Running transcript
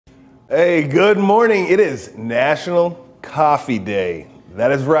Hey, good morning. It is National Coffee Day. That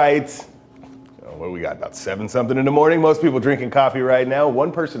is right. What do we got, about 7 something in the morning? Most people drinking coffee right now.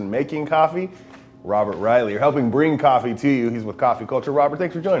 One person making coffee, Robert Riley. You're helping bring coffee to you. He's with Coffee Culture. Robert,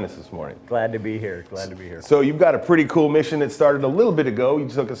 thanks for joining us this morning. Glad to be here. Glad to be here. So you've got a pretty cool mission that started a little bit ago. You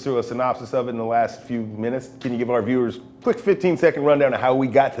took us through a synopsis of it in the last few minutes. Can you give our viewers a quick 15-second rundown of how we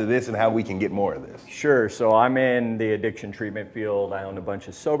got to this and how we can get more of this? Sure. So I'm in the addiction treatment field. I own a bunch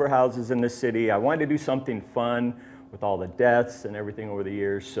of sober houses in the city. I wanted to do something fun with all the deaths and everything over the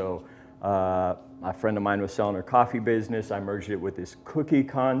years. So a friend of mine was selling her coffee business. I merged it with this cookie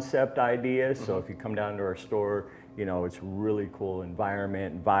concept idea. So if you come down to our store, you know, it's really cool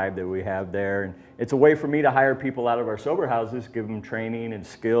environment and vibe that we have there. And it's a way for me to hire people out of our sober houses, give them training and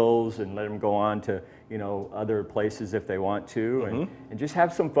skills and let them go on to, you know, other places if they want to and just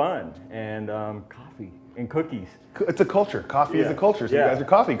have some fun and coffee and cookies. It's a culture. Coffee is a culture. So you guys are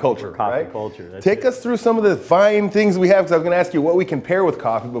coffee culture, coffee right? Culture. That's Take it. us through some of the fine things we have, because I was going to ask you what we can pair with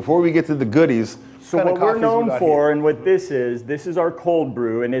coffee before we get to the goodies. So what we're known for and what this is our cold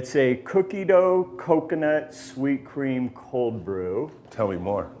brew, and it's a cookie dough coconut sweet cream cold brew. Tell me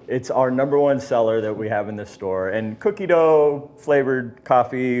more. It's our #1 seller that we have in the store, and cookie dough flavored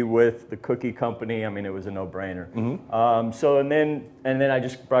coffee with the cookie company. I mean, it was a no-brainer. So and then I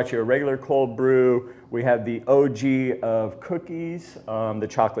just brought you a regular cold brew. We have the OG of cookies, the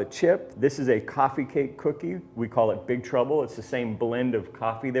chocolate chip. This is a coffee cake cookie. We call it Big Trouble. It's the same blend of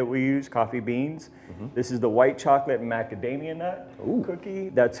coffee that we use, coffee beans. This is the white chocolate macadamia nut cookie.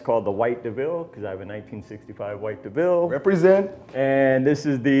 That's called the White DeVille, because I have a 1965 White DeVille. Represent. And this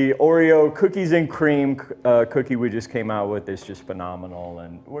is the Oreo cookies and cream cookie we just came out with. It's just phenomenal,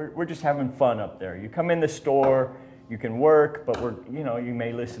 and we're just having fun up there. You come in the store, you can work, but you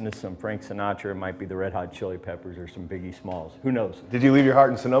may listen to some Frank Sinatra. It might be the Red Hot Chili Peppers or some Biggie Smalls. Who knows? Did you leave your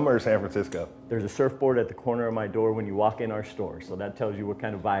heart in Sonoma or San Francisco? There's a surfboard at the corner of my door when you walk in our store, so that tells you what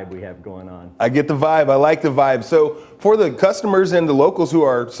kind of vibe we have going on. I get the vibe. I like the vibe. So for the customers and the locals who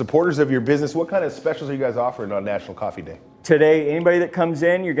are supporters of your business, what kind of specials are you guys offering on National Coffee Day? Today, anybody that comes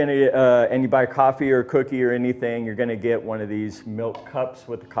in, you're gonna and you buy coffee or cookie or anything, you're gonna get one of these milk cups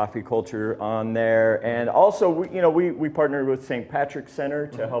with the Coffee Culture on there. And also, we partnered with St. Patrick's Center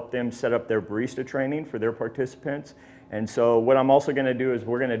to help them set up their barista training for their participants. And so what I'm also gonna do is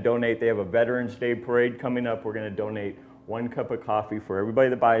we're gonna donate. They have a Veterans Day parade coming up. We're gonna donate 1 cup of coffee for everybody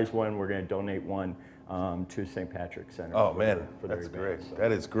that buys one. We're gonna donate one to St. Patrick's Center. Oh man, that's event, great. So.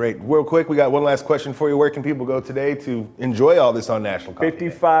 That is great. Real quick, we got one last question for you. Where can people go today to enjoy all this on National Coffee Day?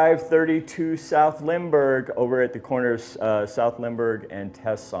 5532 South Lindbergh, over at the corner of South Lindbergh and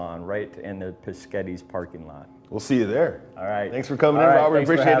Tesson, right in the Piscetti's parking lot. We'll see you there. All right. Thanks for coming in, All right, Robert. thanks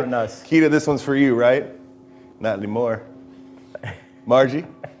for Appreciate having it. us. Keita, this one's for you, right? Not anymore. Margie?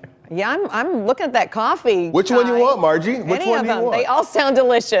 Yeah, I'm looking at that coffee. Which one you want, Margie? Which Any one of do you them. want? They all sound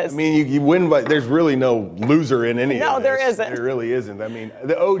delicious. I mean, you win, but there's really no loser in any of this. No, there isn't. There really isn't. I mean,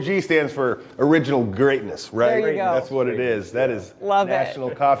 the OG stands for original greatness, right? There you go. That's what it is. That is Love it. National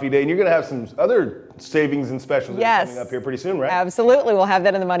Coffee Day. And you're going to have some other savings and specials that are coming up here pretty soon, right? Absolutely. We'll have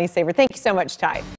that in the Money Saver. Thank you so much, Ty.